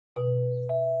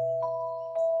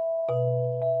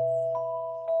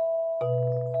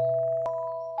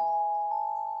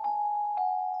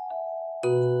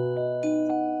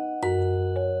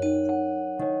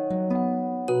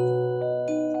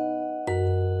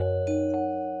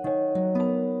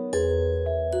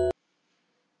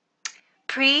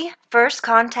Pre-first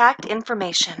contact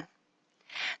information.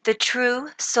 The true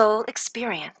soul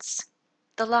experience.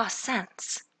 The lost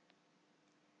sense.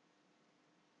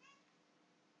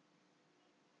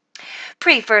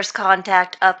 Pre-first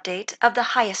contact update of the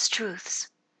highest truths.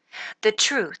 The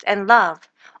truth and love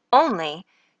only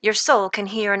your soul can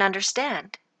hear and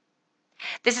understand.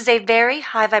 This is a very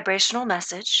high vibrational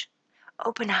message.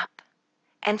 Open up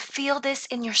and feel this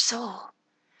in your soul.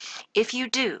 If you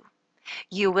do,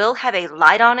 you will have a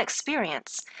light-on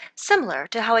experience similar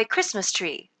to how a Christmas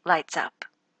tree lights up.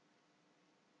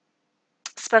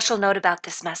 Special note about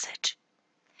this message.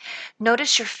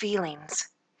 Notice your feelings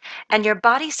and your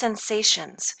body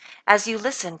sensations as you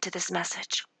listen to this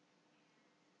message.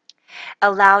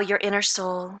 Allow your inner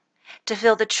soul to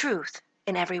feel the truth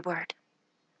in every word.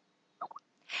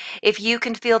 If you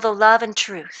can feel the love and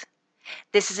truth,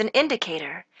 this is an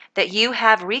indicator that you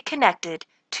have reconnected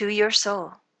to your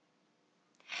soul.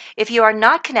 If you are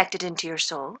not connected into your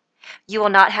soul, you will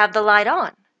not have the light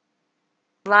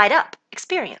up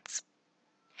experience.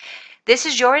 This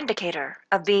is your indicator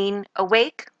of being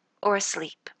awake or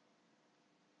asleep.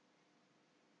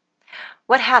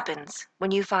 What happens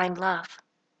when you find love?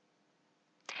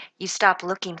 You stop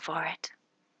looking for it.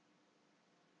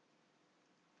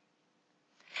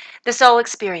 The soul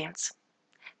experience.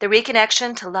 The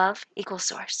reconnection to love equals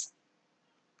source.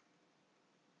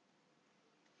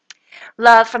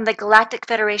 Love from the Galactic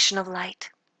Federation of Light,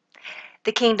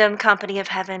 the Kingdom Company of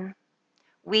Heaven.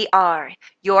 We are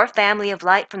your family of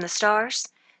light from the stars,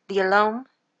 the Elome,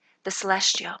 the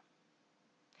Celestial.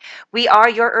 We are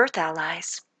your Earth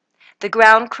allies, the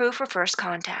ground crew for first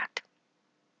contact.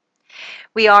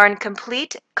 We are in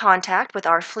complete contact with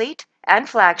our fleet and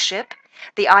flagship,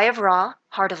 the Eye of Ra,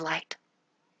 Heart of Light.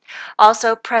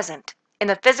 Also present in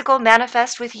the physical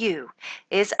manifest with you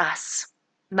is us,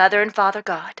 Mother and Father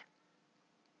God.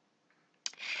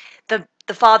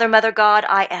 The Father, Mother God,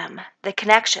 I am, the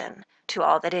connection to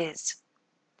all that is.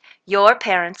 Your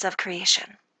parents of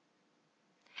creation.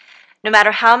 No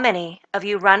matter how many of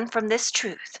you run from this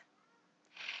truth,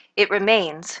 it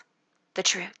remains the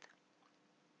truth.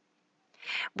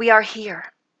 We are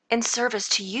here in service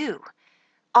to you,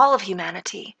 all of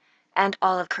humanity, and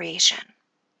all of creation.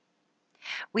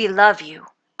 We love you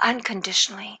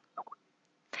unconditionally.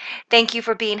 Thank you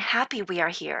for being happy we are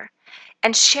here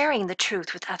and sharing the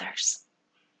truth with others.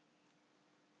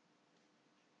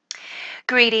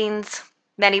 Greetings,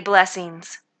 many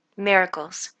blessings,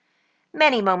 miracles,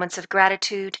 many moments of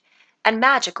gratitude, and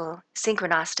magical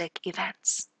synchronistic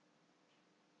events.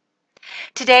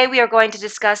 Today we are going to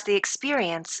discuss the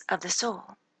experience of the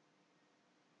soul.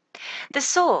 The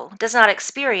soul does not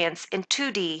experience in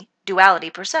 2D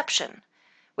duality perception,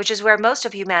 which is where most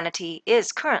of humanity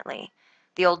is currently,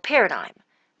 the old paradigm,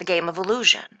 the game of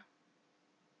illusion.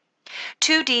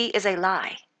 2D is a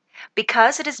lie,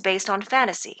 because it is based on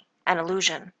fantasy and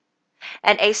illusion,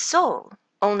 and a soul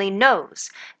only knows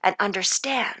and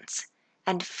understands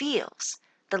and feels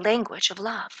the language of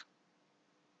love.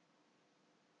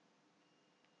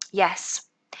 Yes,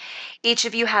 each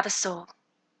of you have a soul.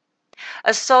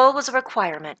 A soul was a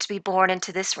requirement to be born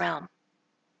into this realm.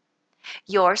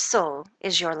 Your soul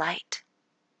is your light,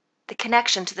 the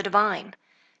connection to the divine,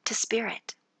 to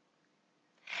spirit.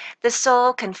 The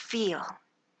soul can feel.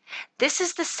 This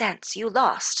is the sense you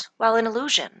lost while in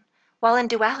illusion, while in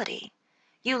duality.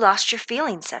 You lost your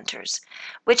feeling centers,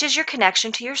 which is your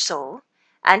connection to your soul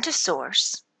and to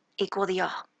source, equal the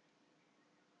all.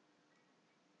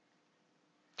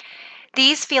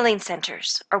 These feeling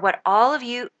centers are what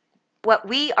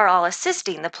we are all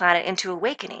assisting the planet into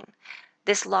awakening,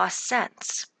 this lost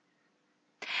sense.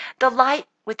 The light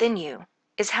within you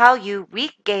is how you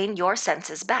regain your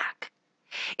senses back.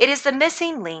 It is the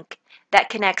missing link that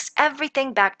connects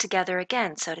everything back together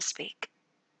again, so to speak.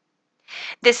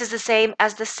 This is the same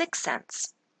as the sixth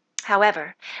sense.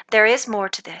 However, there is more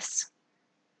to this.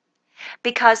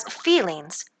 Because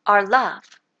feelings are love,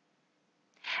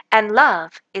 and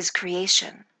love is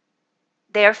creation.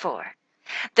 Therefore,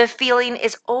 the feeling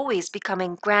is always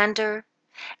becoming grander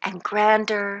and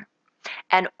grander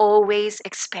and always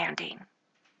expanding.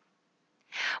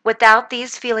 Without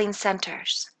these feeling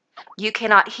centers, you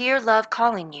cannot hear love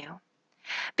calling you,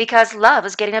 because love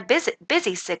is getting a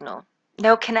busy signal,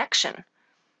 no connection.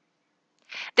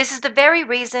 This is the very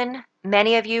reason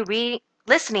many of you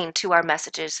listening to our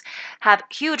messages have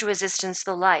huge resistance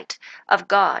to the light of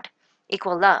God,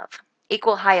 equal love,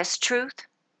 equal highest truth,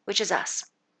 which is us.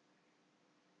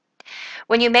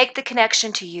 When you make the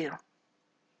connection to you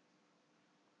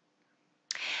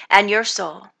and your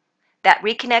soul that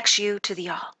reconnects you to the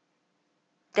all,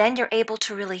 then you're able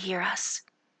to really hear us.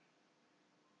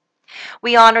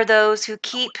 We honor those who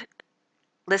keep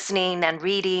listening and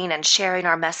reading and sharing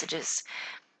our messages,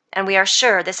 and we are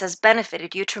sure this has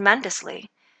benefited you tremendously.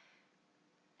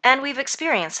 And we've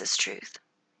experienced this truth.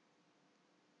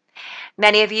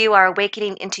 Many of you are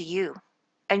awakening into you,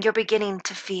 and you're beginning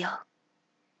to feel.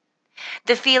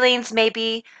 The feelings may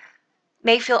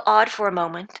feel odd for a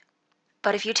moment,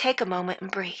 but if you take a moment and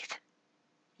breathe,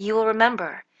 you will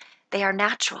remember they are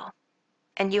natural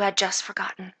and you had just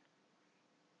forgotten.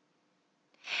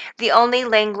 The only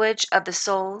language of the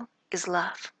soul is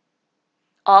love.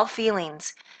 All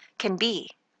feelings can be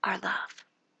our love.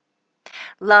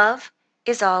 Love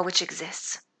is all which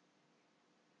exists.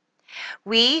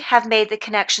 We have made the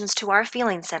connections to our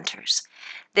feeling centers.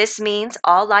 This means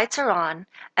all lights are on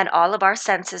and all of our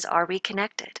senses are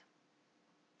reconnected.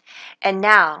 And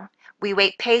now we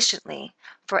wait patiently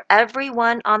for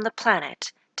everyone on the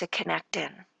planet to connect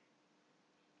in.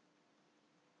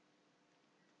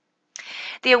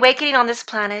 The awakening on this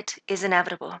planet is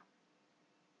inevitable.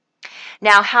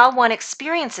 Now, how one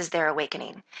experiences their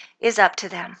awakening is up to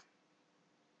them.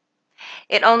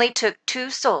 It only took two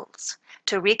souls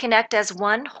to reconnect as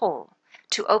one whole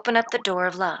to open up the door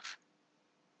of love.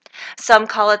 Some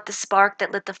call it the spark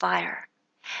that lit the fire,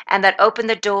 and that opened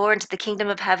the door into the kingdom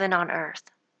of heaven on earth.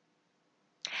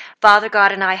 Father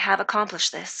God and I have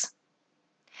accomplished this.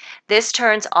 This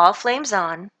turns all flames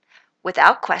on,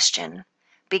 without question,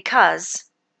 because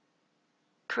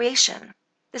creation.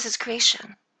 This is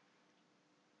creation.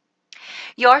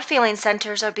 Your feeling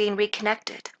centers are being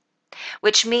reconnected,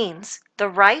 which means the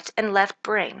right and left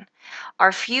brain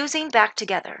are fusing back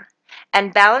together,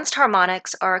 and balanced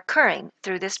harmonics are occurring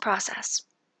through this process.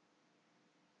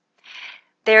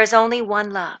 There is only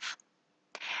one love,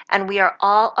 and we are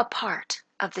all a part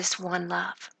of this one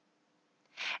love.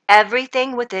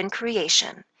 Everything within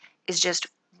creation is just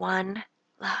one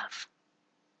love.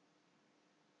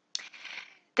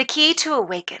 The key to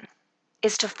awaken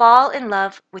is to fall in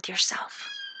love with yourself.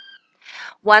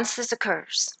 Once this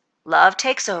occurs, love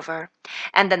takes over,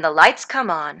 and then the lights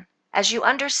come on as you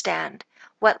understand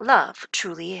what love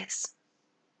truly is.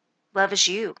 Love is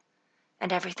you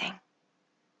and everything.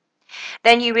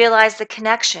 Then you realize the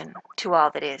connection to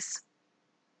all that is.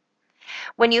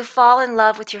 When you fall in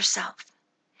love with yourself,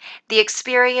 the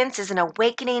experience is an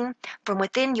awakening from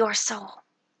within your soul.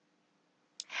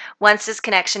 Once this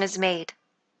connection is made,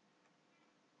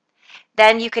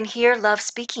 then you can hear love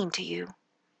speaking to you,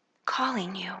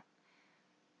 calling you.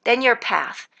 Then your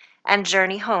path and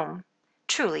journey home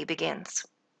truly begins.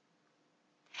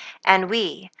 And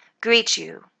we greet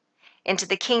you into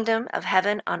the kingdom of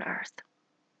heaven on earth.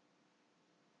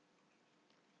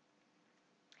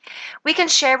 We can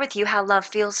share with you how love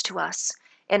feels to us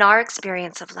in our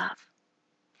experience of love.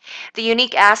 The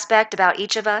unique aspect about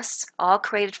each of us, all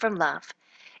created from love,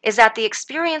 is that the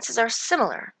experiences are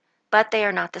similar, but they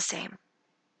are not the same.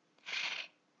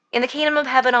 In the kingdom of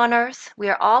heaven on earth, we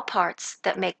are all parts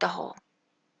that make the whole.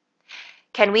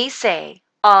 Can we say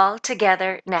all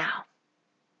together now?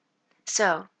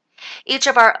 So, each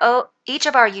of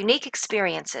our unique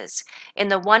experiences in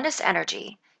the oneness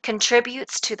energy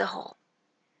contributes to the whole,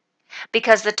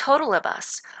 because the total of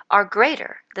us are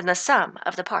greater than the sum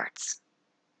of the parts.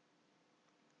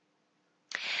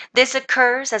 This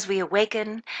occurs as we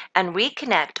awaken and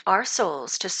reconnect our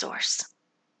souls to Source.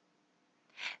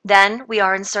 Then we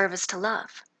are in service to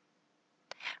love,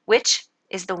 which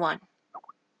is the one.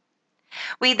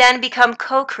 We then become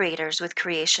co-creators with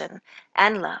creation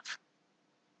and love.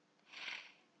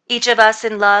 Each of us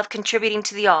in love contributing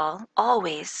to the all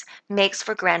always makes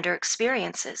for grander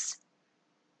experiences.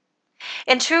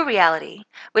 In true reality,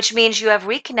 which means you have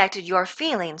reconnected your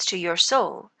feelings to your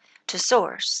soul, to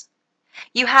Source,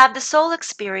 you have the soul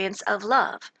experience of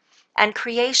love and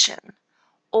creation,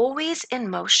 always in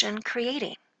motion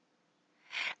creating.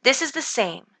 This is the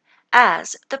same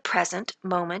as the present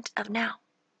moment of now.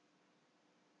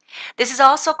 This is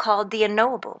also called the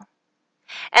unknowable.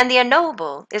 And the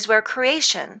unknowable is where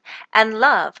creation and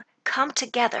love come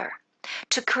together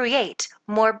to create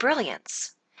more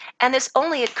brilliance. And this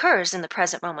only occurs in the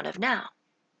present moment of now.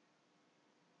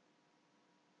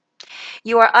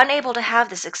 You are unable to have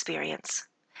this experience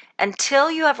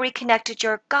until you have reconnected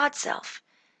your God self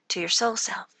to your soul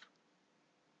self.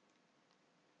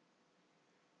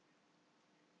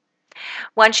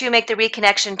 Once you make the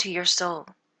reconnection to your soul,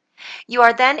 you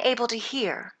are then able to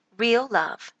hear real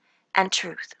love and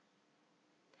truth.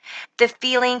 The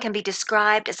feeling can be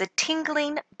described as a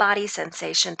tingling body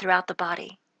sensation throughout the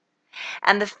body,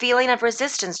 and the feeling of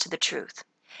resistance to the truth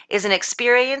is an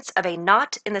experience of a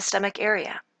knot in the stomach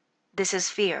area. This is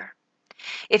fear.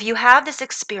 If you have this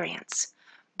experience,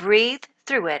 breathe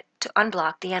through it to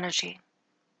unblock the energy.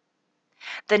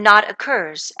 The knot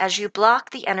occurs as you block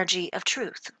the energy of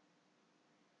truth.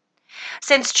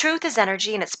 Since truth is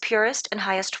energy in its purest and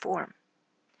highest form,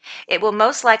 it will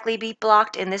most likely be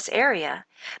blocked in this area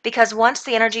because once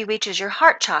the energy reaches your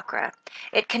heart chakra,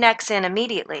 it connects in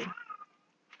immediately.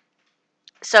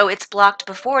 So it's blocked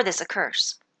before this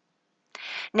occurs.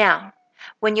 Now,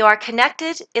 when you are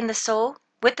connected in the soul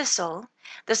with the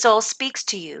soul speaks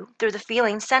to you through the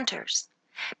feeling centers,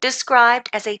 described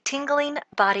as a tingling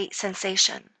body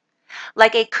sensation,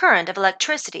 like a current of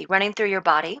electricity running through your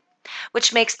body,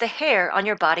 which makes the hair on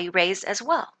your body raise as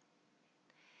well.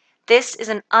 This is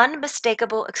an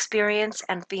unmistakable experience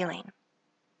and feeling.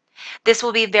 This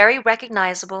will be very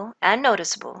recognizable and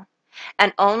noticeable,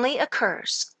 and only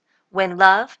occurs when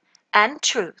love and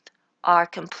truth are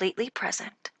completely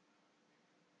present.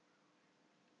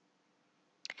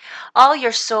 All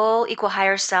your soul, equal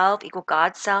higher self, equal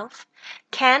God self,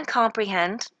 can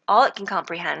comprehend, all it can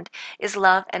comprehend is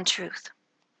love and truth.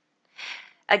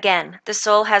 Again, the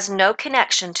soul has no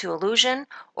connection to illusion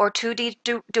or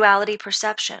 2D duality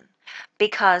perception,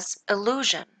 because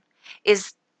illusion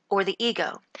is, or the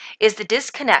ego, is the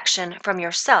disconnection from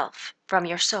yourself, from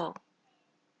your soul.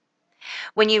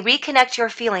 When you reconnect your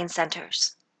feeling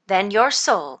centers, then your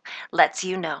soul lets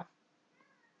you know.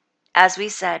 As we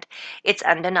said, it's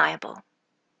undeniable.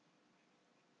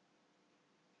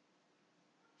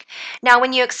 Now,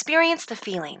 when you experience the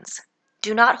feelings,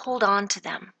 do not hold on to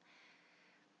them.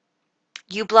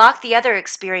 You block the other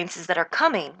experiences that are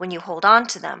coming when you hold on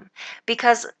to them,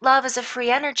 because love is a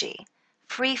free energy,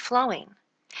 free flowing.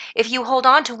 If you hold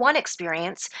on to one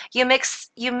experience, you miss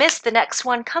the next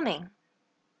one coming.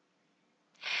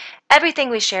 Everything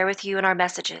we share with you in our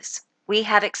messages, we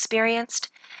have experienced,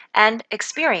 and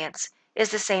experience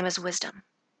is the same as wisdom.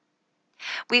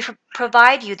 We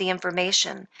provide you the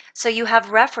information so you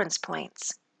have reference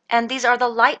points, and these are the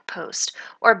light posts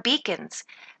or beacons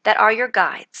that are your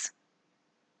guides.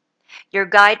 Your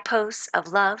guideposts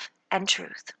of love and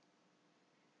truth.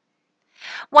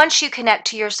 Once you connect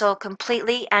to your soul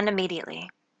completely and immediately,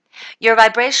 your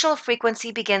vibrational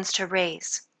frequency begins to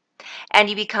raise, and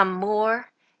you become more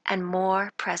and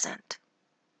more present.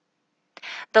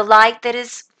 The light that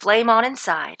is flame on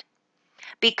inside,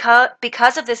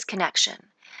 because of this connection,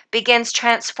 begins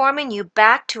transforming you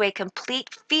back to a complete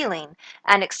feeling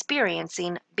and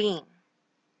experiencing being.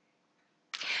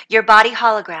 Your body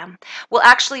hologram will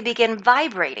actually begin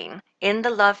vibrating in the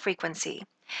love frequency,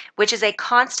 which is a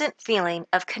constant feeling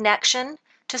of connection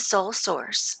to soul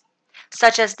source,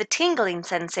 such as the tingling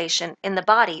sensation in the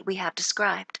body we have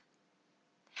described.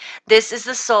 This is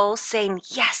the soul saying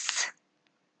yes.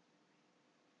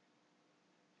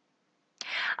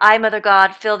 I, Mother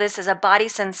God, feel this as a body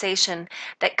sensation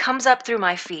that comes up through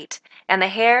my feet, and the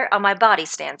hair on my body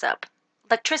stands up.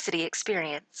 Electricity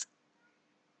experience.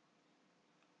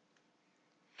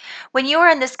 When you are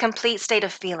in this complete state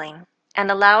of feeling and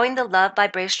allowing the love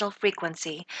vibrational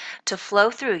frequency to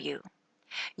flow through you,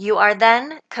 you are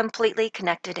then completely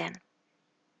connected in.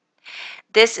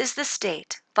 This is the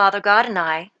state Father God and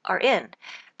I are in,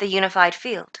 the unified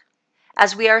field,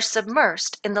 as we are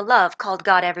submersed in the love called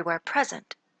God everywhere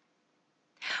present.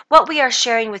 What we are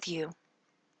sharing with you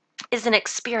is an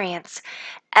experience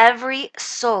every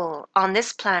soul on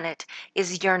this planet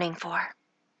is yearning for.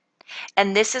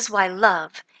 And this is why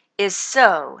love is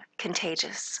so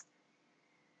contagious.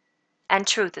 And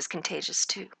truth is contagious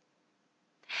too.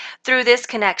 Through this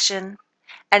connection,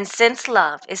 and since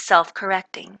love is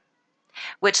self-correcting,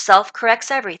 which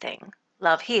self-corrects everything,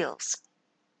 love heals.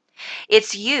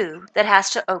 It's you that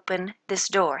has to open this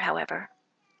door, however,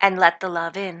 and let the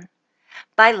love in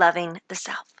by loving the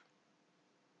self.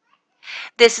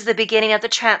 This is the beginning of the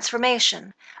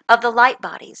transformation of the light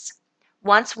bodies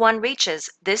once one reaches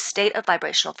this state of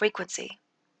vibrational frequency.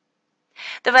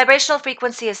 The vibrational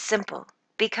frequency is simple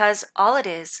because all it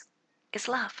is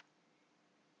love.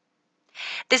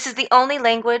 This is the only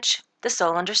language the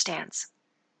soul understands.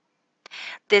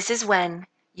 This is when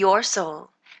your soul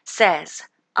says,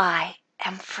 I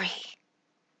am free.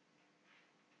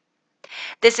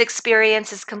 This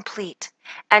experience is complete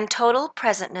and total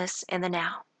presentness in the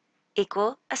now,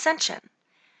 equal ascension,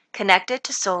 connected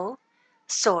to soul,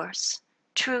 source,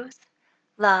 truth,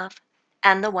 love,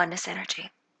 and the oneness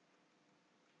energy.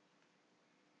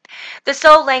 The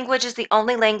soul language is the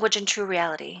only language in true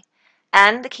reality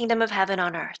and the kingdom of heaven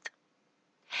on earth.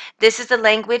 This is the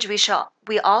language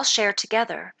we all share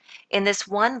together in this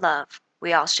one love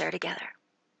we all share together.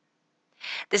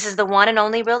 This is the one and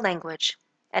only real language,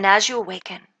 and as you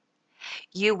awaken,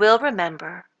 you will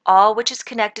remember all which is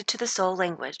connected to the soul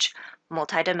language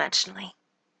multidimensionally.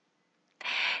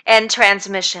 And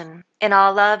transmission in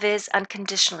all love is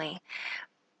unconditionally.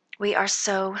 We are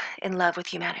so in love with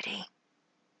humanity.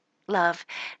 Love,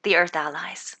 the Earth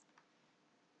Allies.